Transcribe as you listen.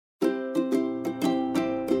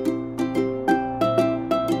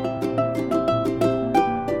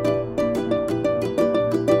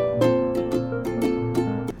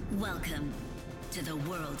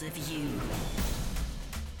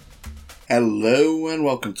Hello and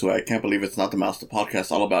welcome to I Can't Believe It's Not the Mouse, the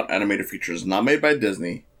podcast all about animated features not made by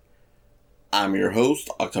Disney. I'm your host,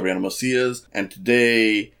 Octaviano Macias, and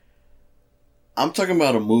today I'm talking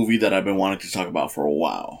about a movie that I've been wanting to talk about for a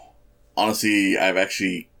while. Honestly, I've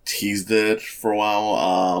actually teased it for a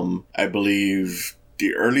while. I believe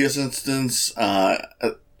the earliest instance,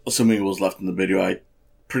 assuming it was left in the video, I'm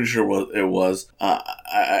pretty sure it was.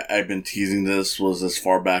 I've been teasing this was as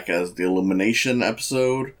far back as the Illumination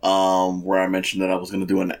episode, where I mentioned that I was going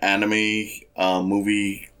to do an anime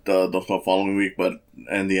movie the following week, but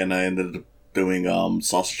in the end I ended up doing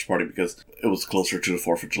Sausage Party because it was closer to the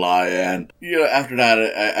 4th of July, and after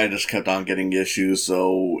that I just kept on getting issues,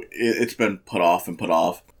 so it's been put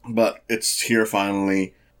off, but it's here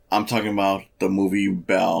finally. I'm talking about the movie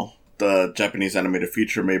Belle, the Japanese animated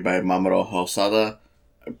feature made by Mamoru Hosoda.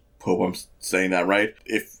 Hope I'm saying that right.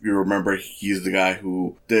 If you remember, he's the guy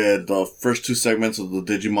who did the first two segments of the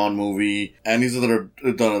Digimon movie, and he's done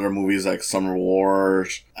other movies like Summer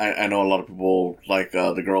Wars. I know a lot of people like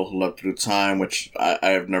The Girl Who Leapt Through Time, which I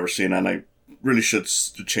have never seen, and I really should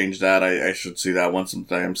change that. I should see that one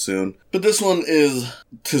sometime soon. But this one is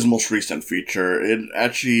his most recent feature. It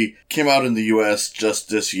actually came out in the US just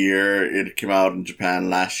this year. It came out in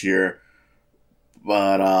Japan last year.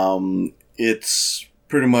 But it's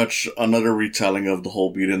pretty much another retelling of the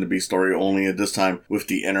whole Beauty and the Beast story, only at this time with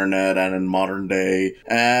the internet and in modern day.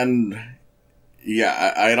 And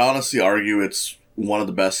yeah, I'd honestly argue it's one of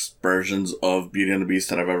the best versions of Beauty and the Beast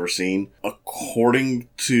that I've ever seen. According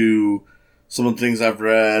to some of the things I've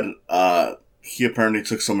read, he apparently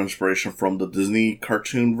took some inspiration from the Disney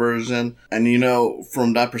cartoon version. And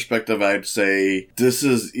from that perspective, I'd say this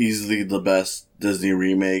is easily the best Disney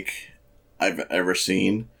remake I've ever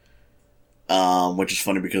seen. Which is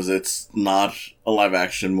funny because it's not a live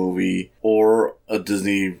action movie or a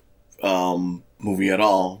Disney movie at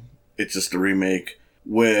all. It's just a remake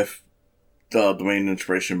with the main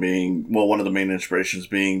inspiration being, one of the main inspirations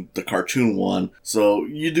being the cartoon one. So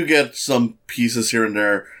you do get some pieces here and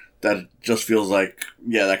there that just feels like,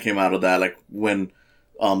 yeah, that came out of that. Like when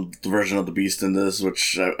the version of the Beast in this,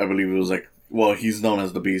 which I believe it was like, well, he's known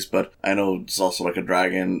as the Beast, but I know it's also like a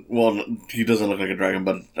dragon. Well, he doesn't look like a dragon,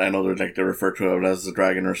 but I know they refer to it as the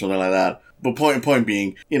dragon or something like that. But point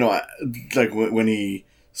being, like when he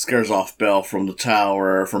scares off Belle from the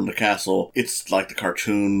tower, from the castle, it's like the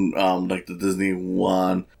cartoon, like the Disney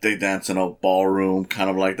one. They dance in a ballroom, kind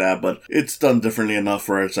of like that, but it's done differently enough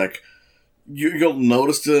where it's like, you'll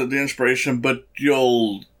notice the inspiration, but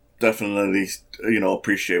you'll definitely,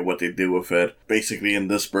 appreciate what they do with it. Basically, in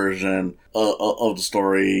this version of the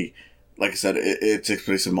story, like I said, it takes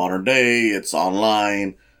place in modern day. It's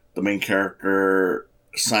online. The main character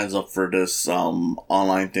signs up for this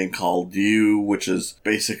online thing called You, which is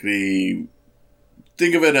basically,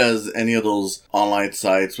 think of it as any of those online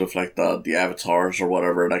sites with like the avatars or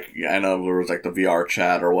whatever. Like, I know there was like the VR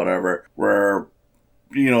chat or whatever, where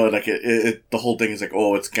like the whole thing is like,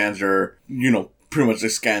 oh, it scans your, pretty much it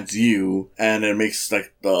scans you, and it makes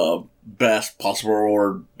like the best possible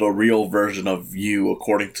or the real version of you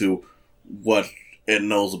according to what it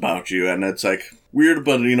knows about you. And it's like weird,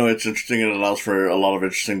 but it's interesting. It allows for a lot of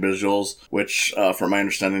interesting visuals, which from my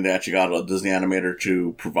understanding, they actually got a Disney animator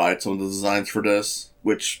to provide some of the designs for this,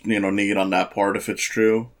 which neat on that part if it's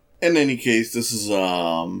true. In any case, this is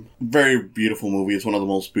a very beautiful movie. It's one of the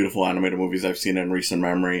most beautiful animated movies I've seen in recent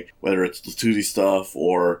memory, whether it's the 2D stuff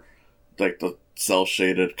or like the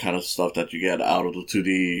cel-shaded kind of stuff that you get out of the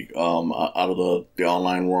 2D, out of the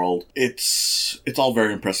online world. It's all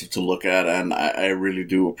very impressive to look at, and I really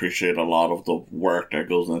do appreciate a lot of the work that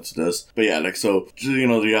goes into this. But yeah, like, so,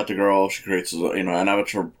 you got the girl, she creates, an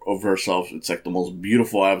avatar of herself. It's like the most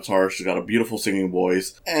beautiful avatar. She's got a beautiful singing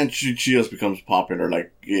voice, and she just becomes popular.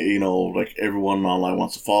 Like, like everyone online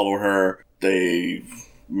wants to follow her. They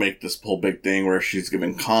make this whole big thing where she's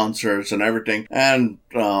giving concerts and everything, and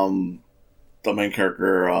the main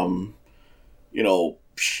character,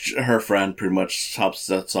 her friend pretty much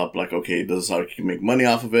sets up like, okay, this is how we can make money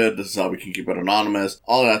off of it, this is how we can keep it anonymous,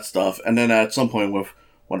 all that stuff. And then at some point with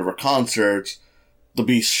one of her concerts, the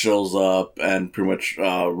Beast shows up and pretty much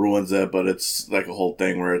ruins it, but it's like a whole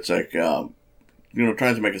thing where it's like, trying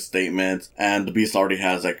to make a statement, and the Beast already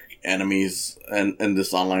has like enemies in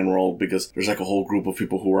this online world because there's like a whole group of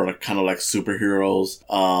people who are like kind of like superheroes,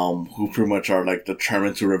 who pretty much are like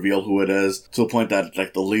determined to reveal who it is, to the point that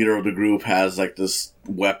like the leader of the group has like this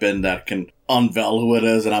weapon that can unveil who it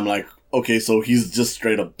is. And I'm like, okay, so he's just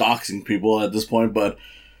straight up doxing people at this point, but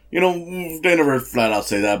they never flat out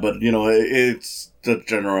say that, but it's the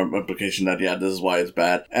general implication that, yeah, this is why it's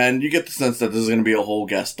bad. And you get the sense that this is going to be a whole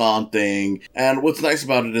Gaston thing. And what's nice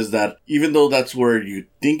about it is that even though that's where you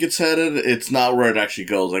think it's headed, it's not where it actually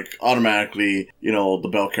goes. Like, automatically, the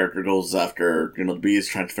Belle character goes after, the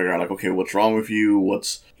Beast, trying to figure out, like, okay, what's wrong with you?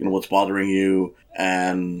 What's bothering you?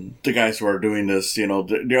 And the guys who are doing this, they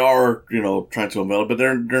are, trying to unveil it, but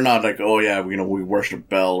they're not like, oh yeah, we worship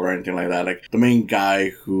Belle or anything like that. Like, the main guy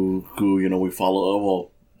who we follow,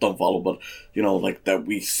 well, don't follow, but, like, that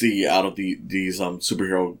we see out of these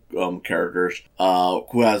superhero characters,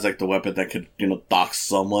 who has, like, the weapon that could, dox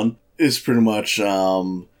someone, is pretty much,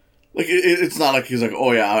 like, it's not like he's like,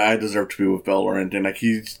 oh yeah, I deserve to be with Belle or anything. Like,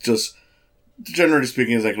 he's just, generally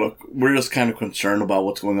speaking, is like, look, we're just kind of concerned about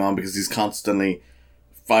what's going on because he's constantly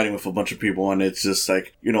fighting with a bunch of people, and it's just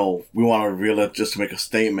like, we want to reveal it just to make a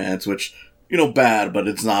statement, which, bad, but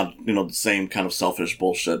it's not, the same kind of selfish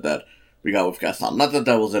bullshit that we got with Gaston. Not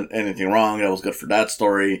that wasn't anything wrong, that was good for that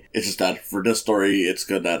story. It's just that for this story, it's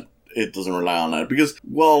good that it doesn't rely on that. Because,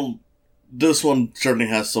 well, this one certainly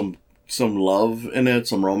has some love in it,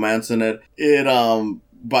 some romance in it. It,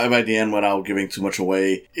 by the end, without giving too much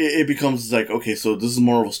away, it becomes like, okay, so this is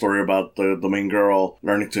more of a story about the main girl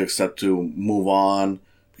learning to accept to move on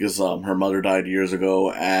because her mother died years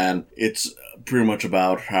ago, and it's pretty much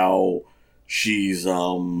about how she's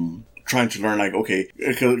trying to learn, like, okay,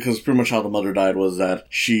 because pretty much how the mother died was that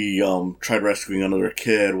she tried rescuing another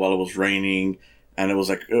kid while it was raining, and it was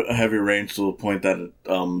like a heavy rain to the point that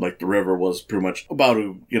like the river was pretty much about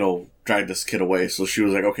to drag this kid away. So she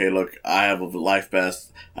was like, okay, look, I have a life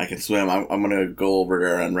vest, I can swim, I'm gonna go over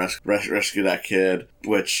there and rescue that kid,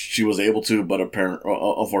 which she was able to, but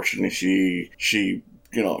unfortunately she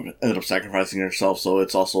ended up sacrificing herself. So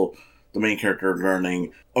it's also the main character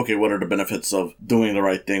learning, okay, what are the benefits of doing the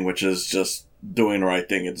right thing, which is just doing the right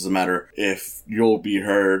thing. It doesn't matter if you'll be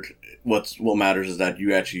hurt. What matters is that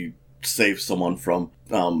you actually save someone from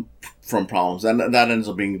problems. And that ends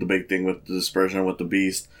up being the big thing with the Dispersion, with the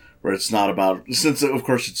Beast, where it's not about, since of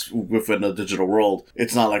course it's within a digital world,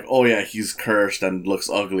 it's not like, oh yeah, he's cursed and looks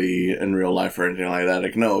ugly in real life or anything like that.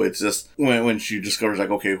 Like, no, it's just when she discovers,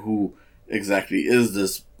 like, okay, who exactly is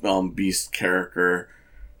this Beast character,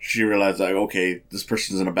 she realized, like, okay, this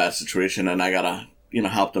person's in a bad situation and I gotta,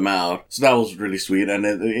 help them out. So that was really sweet. And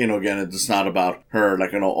it, again, it's not about her,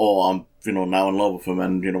 like, oh, I'm, now in love with him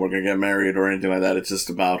and, we're gonna get married or anything like that. It's just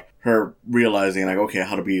about her realizing, like, okay,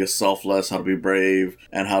 how to be selfless, how to be brave,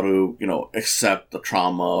 and how to, accept the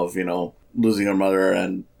trauma of, losing her mother,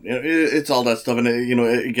 and it's all that stuff. And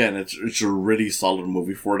again, it's a really solid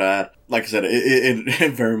movie for that. Like I said,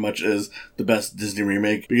 it very much is the best Disney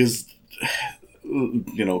remake because,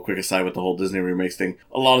 quick aside with the whole Disney remakes thing,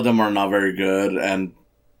 a lot of them are not very good, and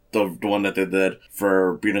the one that they did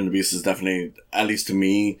for Beauty and the Beast is definitely, at least to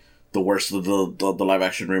me, the worst of the live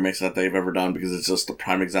action remakes that they've ever done, because it's just the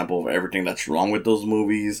prime example of everything that's wrong with those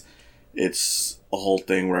movies. It's a whole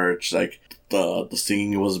thing where it's like the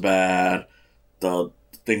singing was bad, the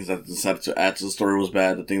things that decided to add to the story was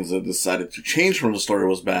bad, the things that decided to change from the story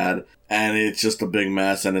was bad, and it's just a big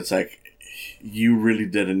mess. And it's like, you really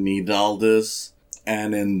didn't need all this,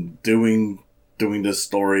 and in doing this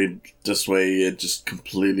story this way, it just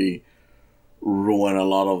completely ruined a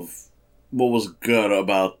lot of what was good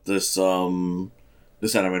about this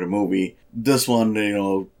animated movie. This one,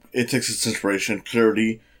 it takes its inspiration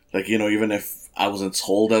clearly. Like, even if I wasn't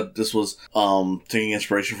told that this was taking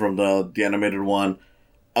inspiration from the animated one,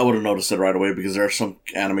 I would have noticed it right away, because there are some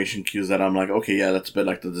animation cues that I'm like, okay, yeah, that's a bit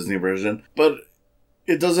like the Disney version. But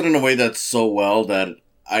it does it in a way that's so well that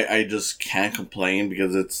I just can't complain,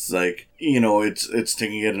 because it's like, it's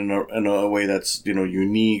taking it in a way that's,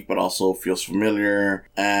 unique, but also feels familiar.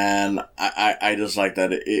 And I just like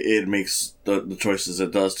that it makes the choices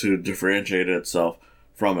it does to differentiate itself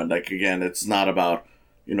from it. Like, again, it's not about,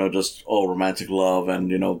 just, romantic love and,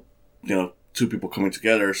 two people coming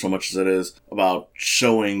together, so much as it is about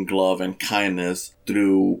showing love and kindness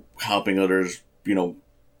through helping others,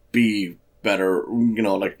 be better,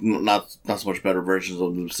 like, not so much better versions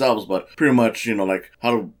of themselves, but pretty much, like,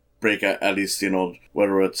 how to break at least,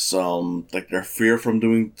 whether it's, like, their fear from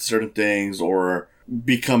doing certain things, or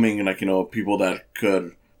becoming, like, people that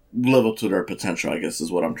could live up to their potential, I guess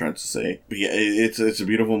is what I'm trying to say. But yeah, it's a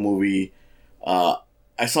beautiful movie.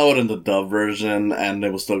 I saw it in the dub version, and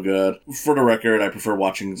it was still good. For the record, I prefer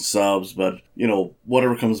watching subs, but,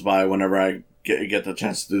 whatever comes by whenever I get the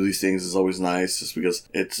chance to do these things is always nice, just because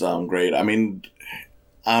it's great. I mean,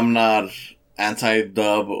 I'm not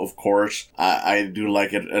anti-dub, of course. I do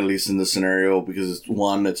like it, at least in this scenario, because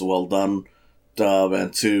one, it's a well done dub,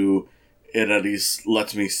 and two, it at least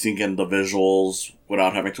lets me sink in the visuals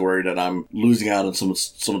without having to worry that I'm losing out on some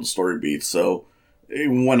of the story beats. So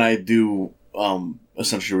when I do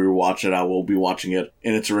essentially rewatch it, I will be watching it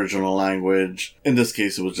in its original language. In this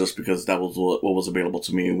case, it was just because that was what was available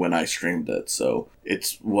to me when I streamed it. So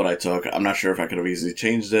it's what I took. I'm not sure if I could have easily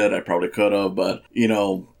changed it. I probably could have, but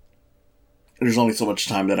there's only so much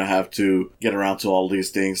time that I have to get around to all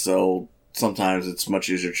these things. So sometimes it's much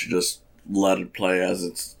easier to just let it play as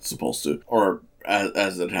it's supposed to, or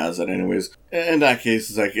as it has it anyways. In that case,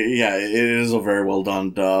 it's like, yeah, it is a very well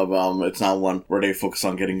done dub. It's not one where they focus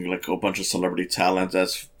on getting like a bunch of celebrity talent.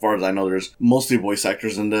 As far as I know, there's mostly voice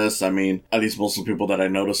actors in this. I mean, at least most of the people that I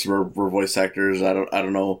noticed were voice actors. I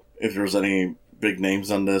don't know if there was any big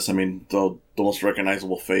names on this. I mean, the most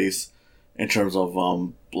recognizable face in terms of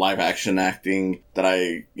live action acting that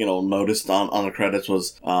I noticed on the credits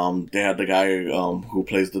was they had the guy who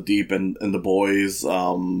plays the Deep in The Boys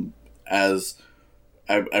as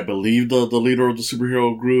I believe the leader of the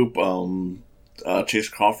superhero group, Chase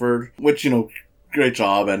Crawford, which great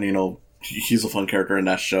job, and he's a fun character in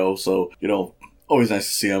that show, so always nice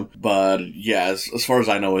to see him. But yeah, as far as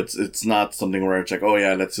I know, it's not something where it's like, oh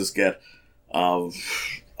yeah, let's just get I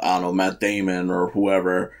don't know, Matt Damon or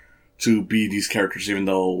whoever to be these characters, even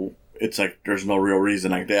though it's like there's no real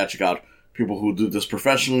reason. Like, they actually got people who do this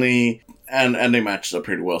professionally, and they matched up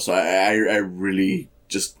pretty well. So I really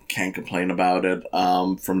just can't complain about it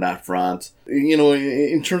from that front.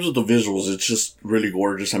 In terms of the visuals, it's just really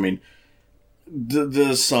gorgeous. I mean,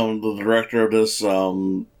 the director of this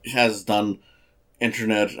has done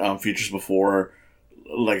internet features before.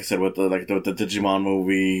 Like I said, with the Digimon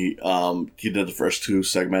movie, he did the first two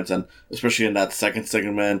segments, and especially in that second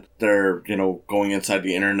segment, they're going inside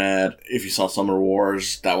the internet. If you saw Summer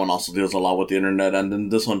Wars, that one also deals a lot with the internet, and then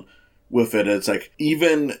this one with it, it's like,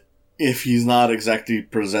 even if he's not exactly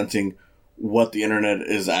presenting what the internet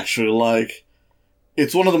is actually like,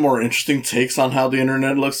 it's one of the more interesting takes on how the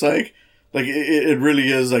internet looks like. Like, it really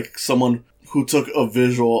is like someone who took a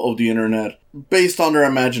visual of the internet based on their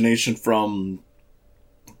imagination from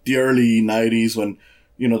the early 90s when,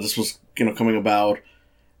 this was, coming about,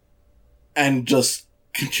 and just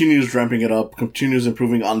continues ramping it up, continues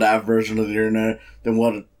improving on that version of the internet than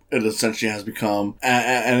what it essentially has become,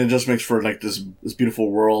 and it just makes for like this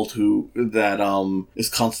beautiful world that is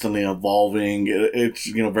constantly evolving. It's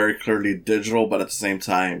very clearly digital, but at the same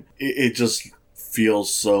time, it just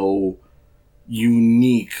feels so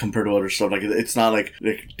unique compared to other stuff. Like, it's not like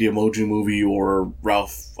the Emoji Movie or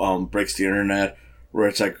Ralph Breaks the Internet, where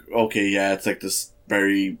it's like, okay, yeah, it's like this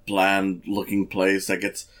very bland looking place, like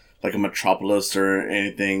it's like a metropolis or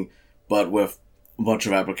anything, but with a bunch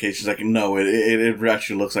of applications. Like, no, it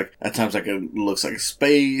actually looks like, at times, like it looks like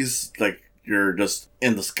space, like you're just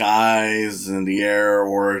in the skies, in the air,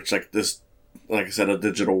 or it's like this, like I said, a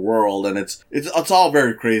digital world, and it's all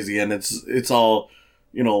very crazy, and it's all,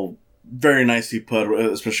 very nicely put,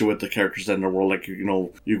 especially with the characters in the world. Like,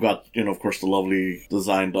 you've got, of course, the lovely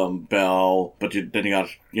designed Belle, but then you got,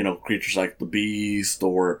 creatures like the Beast,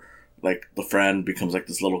 or like the Friend becomes like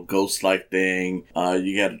this little ghost-like thing.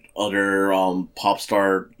 You get other pop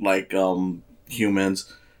star-like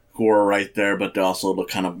humans who are right there, but they also look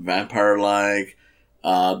kind of vampire-like.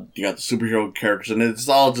 You got the superhero characters, and it's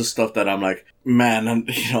all just stuff that I'm like, man,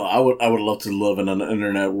 I would love to live in an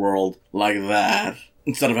internet world like that,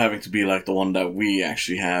 instead of having to be like the one that we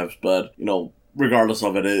actually have. But, regardless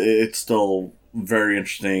of it, it's still very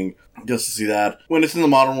interesting just to see that. When it's in the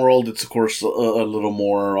modern world, it's of course a little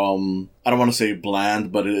more, I don't want to say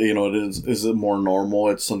bland, but it is more normal.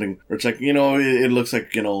 It's something where it's like, it looks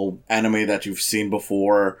like, anime that you've seen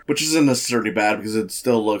before, which isn't necessarily bad, because it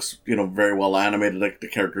still looks, very well animated. Like, the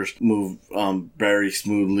characters move very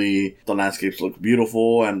smoothly, the landscapes look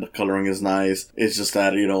beautiful, and the coloring is nice. It's just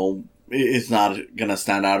that, it's not gonna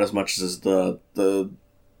stand out as much as the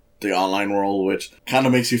online world, which kind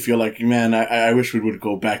of makes you feel like, man, I wish we would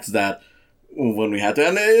go back to that when we had to.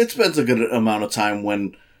 And it spends a good amount of time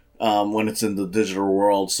when it's in the digital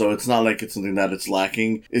world, so it's not like it's something that it's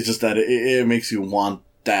lacking. It's just that it makes you want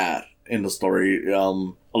that in the story a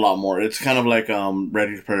lot more. It's kind of like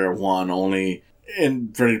Ready Player One, only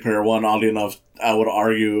in Ready Player One, oddly enough, I would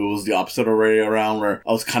argue it was the opposite way around, where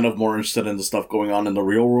I was kind of more interested in the stuff going on in the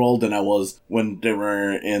real world than I was when they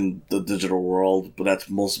were in the digital world. But that's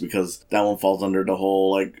mostly because that one falls under the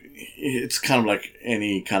whole, like, it's kind of like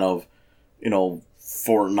any kind of,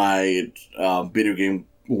 Fortnite video game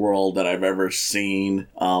world that I've ever seen,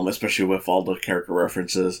 especially with all the character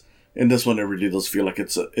references. In this one, it really does feel like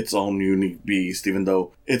it's its own unique beast, even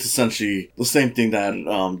though it's essentially the same thing that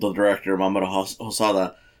the director, Mamoru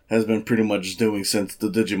Hosoda, has been pretty much doing since the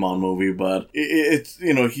Digimon movie, but it's,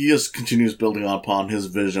 he just continues building upon his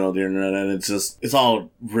vision of the internet, and it's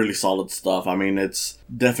all really solid stuff. I mean, it's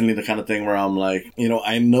definitely the kind of thing where I'm like,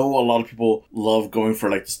 I know a lot of people love going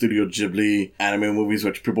for like the Studio Ghibli anime movies,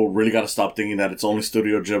 which people really got to stop thinking that it's only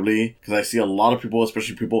Studio Ghibli, because I see a lot of people,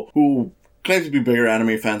 especially people who claim to be bigger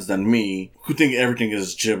anime fans than me, who think everything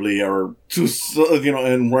is Ghibli, or to,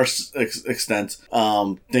 in worse extent,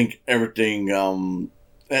 think everything,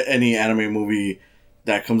 any anime movie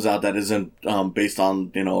that comes out that isn't based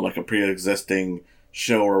on, like a pre-existing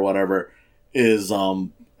show or whatever is a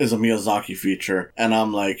Miyazaki feature. And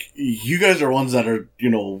I'm like, you guys are ones that are,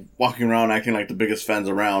 walking around acting like the biggest fans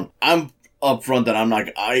around. I'm upfront that I'm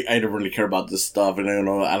like, I don't really care about this stuff, and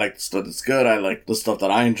I like the stuff that's good, I like the stuff that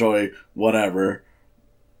I enjoy, whatever.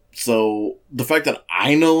 So the fact that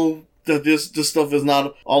I know that this stuff is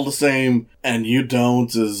not all the same and you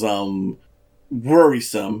don't is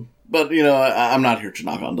worrisome. But I'm not here to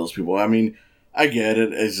knock on those people. I mean, I get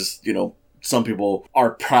it. It's just, some people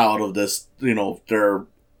are proud of this, their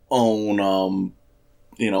own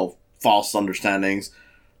false understandings,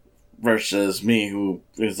 versus me, who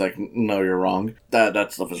is like, no, you're wrong.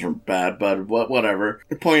 That stuff is bad, but whatever.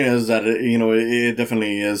 The point is that it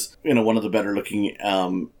definitely is one of the better looking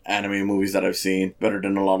anime movies that I've seen, better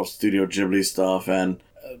than a lot of Studio Ghibli stuff. And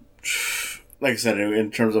like I said, in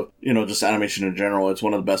terms of just animation in general, it's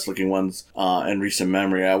one of the best looking ones in recent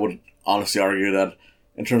memory. I would honestly argue that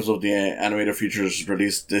in terms of the animated features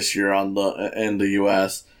released this year in the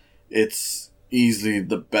US, it's easily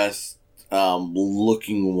the best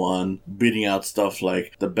looking one, beating out stuff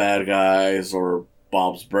like The Bad Guys or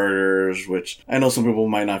Bob's Burgers, which I know some people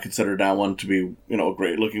might not consider that one to be, a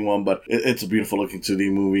great looking one, but it's a beautiful looking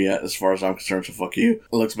 2D movie as far as I'm concerned, so fuck you.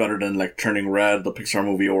 It looks better than like Turning Red, the Pixar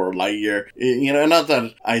movie, or Lightyear. Not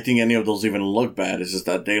that I think any of those even look bad, it's just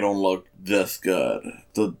that they don't look this good.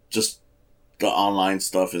 The online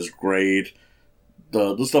stuff is great.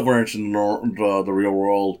 The stuff we're interested in the real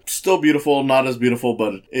world, still beautiful, not as beautiful,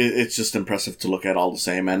 but it's just impressive to look at all the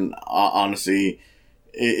same. And honestly,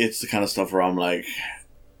 it's the kind of stuff where I'm like,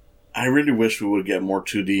 I really wish we would get more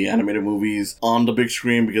 2D animated movies on the big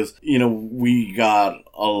screen, because, we got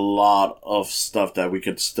a lot of stuff that we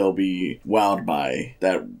could still be wowed by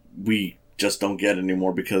that we just don't get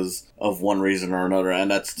anymore because of one reason or another. And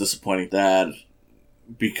that's disappointing, that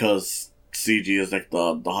because CG is like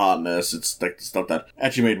the hotness, it's like the stuff that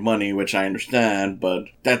actually made money, which I understand, but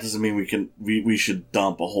that doesn't mean we should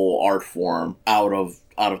dump a whole art form out of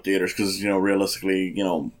theaters, because realistically,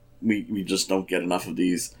 we just don't get enough of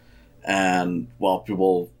these. And while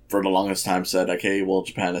people for the longest time said, okay, well,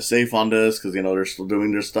 Japan is safe on this because they're still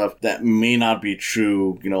doing their stuff, that may not be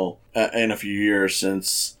true in a few years,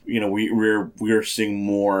 since we're seeing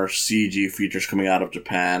more CG features coming out of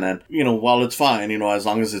Japan. And while it's fine, as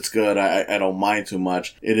long as it's good, I don't mind too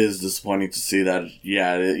much. It is disappointing to see that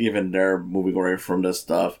even they're moving away from this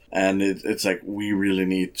stuff, and it's like, we really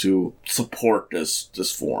need to support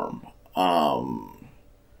this form,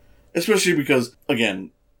 especially because,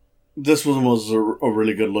 again, this one was a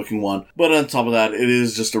really good looking one, but on top of that, it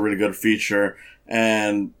is just a really good feature.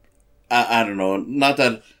 And I don't know, not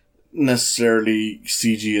that necessarily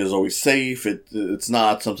CG is always safe. It's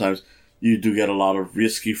not. Sometimes you do get a lot of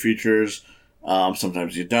risky features.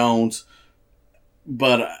 Sometimes you don't.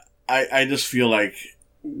 But I just feel like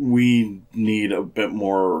we need a bit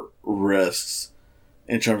more risks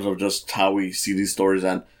in terms of just how we see these stories.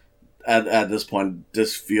 And at this point,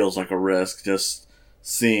 this feels like a risk. Just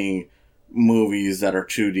seeing movies that are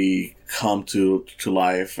 2D come to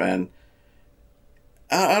life, and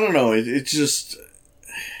I don't know, it's just,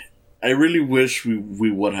 I really wish we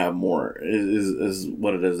would have more, is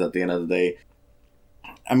what it is at the end of the day.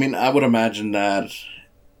 I mean, I would imagine that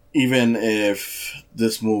even if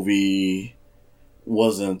this movie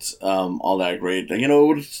wasn't all that great, it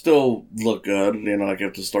would still look good. Like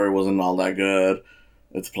if the story wasn't all that good,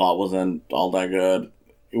 if the plot wasn't all that good,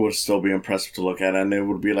 it would still be impressive to look at, and it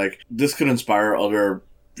would be like, this could inspire other,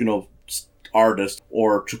 artists,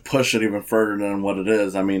 or to push it even further than what it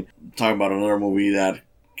is. I mean, talking about another movie that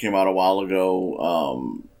came out a while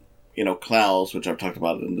ago, Klaus, which I've talked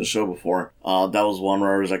about in the show before, that was one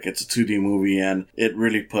where it was like, it's a 2D movie, and it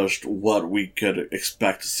really pushed what we could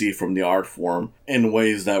expect to see from the art form in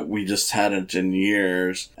ways that we just hadn't in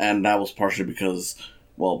years. And that was partially because,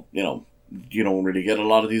 well, you don't really get a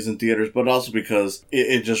lot of these in theaters, but also because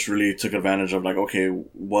it just really took advantage of like, okay,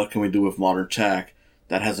 what can we do with modern tech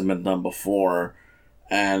that hasn't been done before?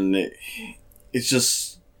 And it's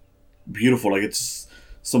just beautiful. Like, it's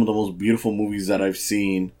some of the most beautiful movies that I've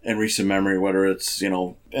seen in recent memory, whether it's,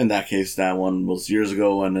 in that case, that one was years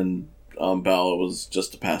ago, and then Belle, it was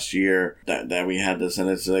just the past year that we had this, and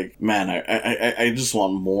it's like, man, I just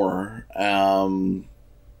want more.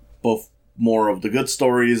 Both more of the good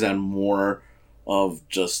stories and more of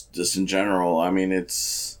just in general. I mean,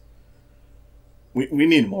 it's... We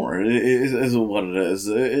need more. It is what it is.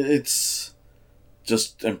 It's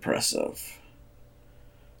just impressive.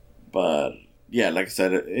 But yeah, like I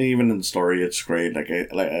said, even in the story, it's great. Like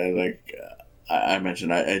I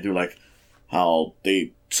mentioned, I do like how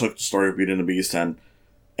they took the story of Beauty and the Beast and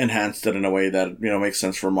enhanced it in a way that makes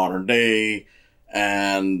sense for modern day,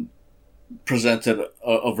 and presented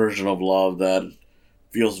a version of love that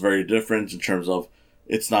feels very different in terms of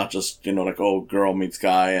it's not just like, oh, girl meets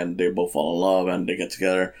guy and they both fall in love and they get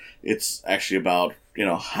together. It's actually about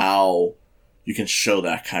how you can show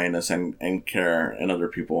that kindness and care in other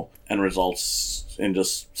people, and results in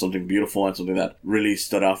just something beautiful and something that really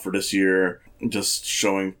stood out for this year. Just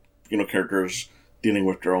showing, characters dealing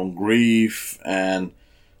with their own grief and,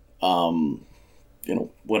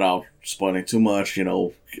 without spoiling too much,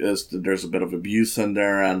 there's a bit of abuse in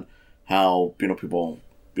there, and how, people,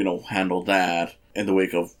 handle that in the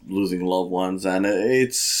wake of losing loved ones. And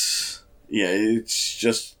it's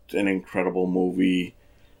just an incredible movie.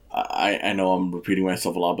 I know I'm repeating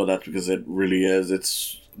myself a lot, but that's because it really is.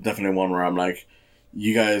 It's definitely one where I'm like,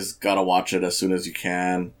 you guys gotta watch it as soon as you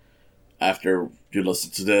can after you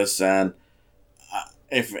listen to this. And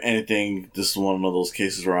if anything, this is one of those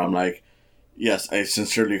cases where I'm like, yes, I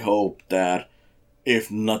sincerely hope that,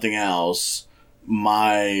 if nothing else,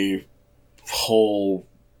 my whole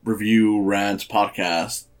review rant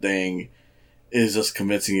podcast thing is just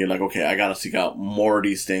convincing you, like, okay, I gotta seek out more of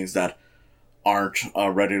these things that aren't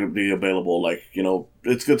ready to be available. Like,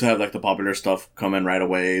 it's good to have like the popular stuff come in right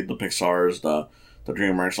away, the Pixars, the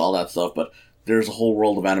DreamWorks, all that stuff, but there's a whole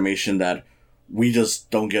world of animation that we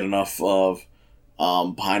just don't get enough of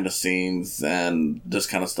behind the scenes, and this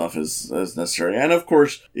kind of stuff is necessary. And of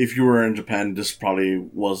course, if you were in Japan, this probably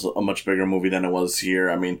was a much bigger movie than it was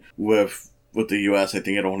here. I mean, with the US, I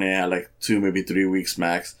think it only had like 2, maybe 3 weeks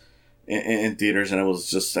max in theaters, and it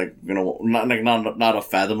was just like, not a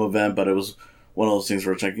Fathom event, but it was one of those things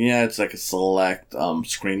where it's like, yeah, it's like a select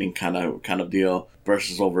screening kind of deal,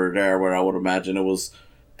 versus over there where I would imagine it was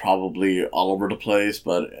probably all over the place.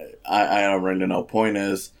 But I don't really know. Point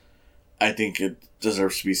is, I think it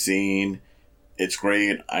deserves to be seen. It's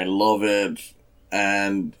great. I love it,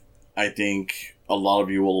 and I think a lot of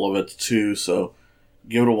you will love it too. So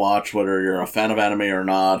give it a watch, whether you're a fan of anime or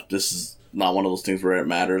not. This is not one of those things where it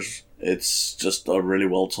matters. It's just a really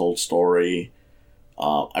well told story.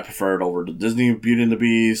 I prefer it over the Disney Beauty and the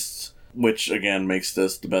Beast, which again makes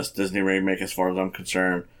this the best Disney remake as far as I'm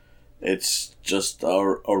concerned. It's just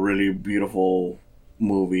a really beautiful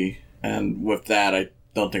movie. And with that, I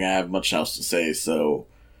don't think I have much else to say. So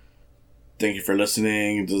thank you for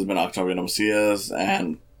listening. This has been Octaviano Macias,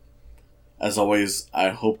 and as always, I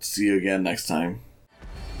hope to see you again next time.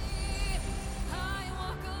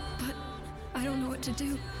 But I don't know what to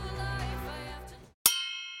do.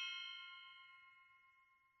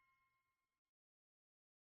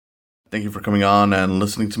 Thank you for coming on and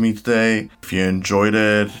listening to me today. If you enjoyed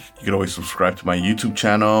it, you can always subscribe to my YouTube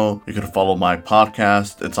channel. You can follow my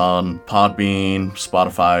podcast. It's on Podbean,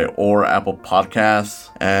 Spotify, or Apple Podcasts.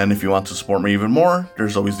 And if you want to support me even more,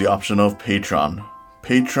 there's always the option of Patreon.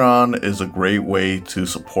 Patreon is a great way to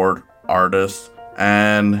support artists,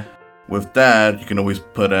 and with that, you can always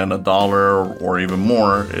put in $1 or even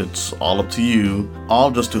more. It's all up to you,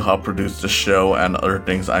 all just to help produce the show and other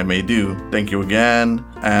things I may do. Thank you again,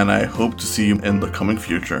 and I hope to see you in the coming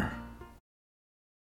future.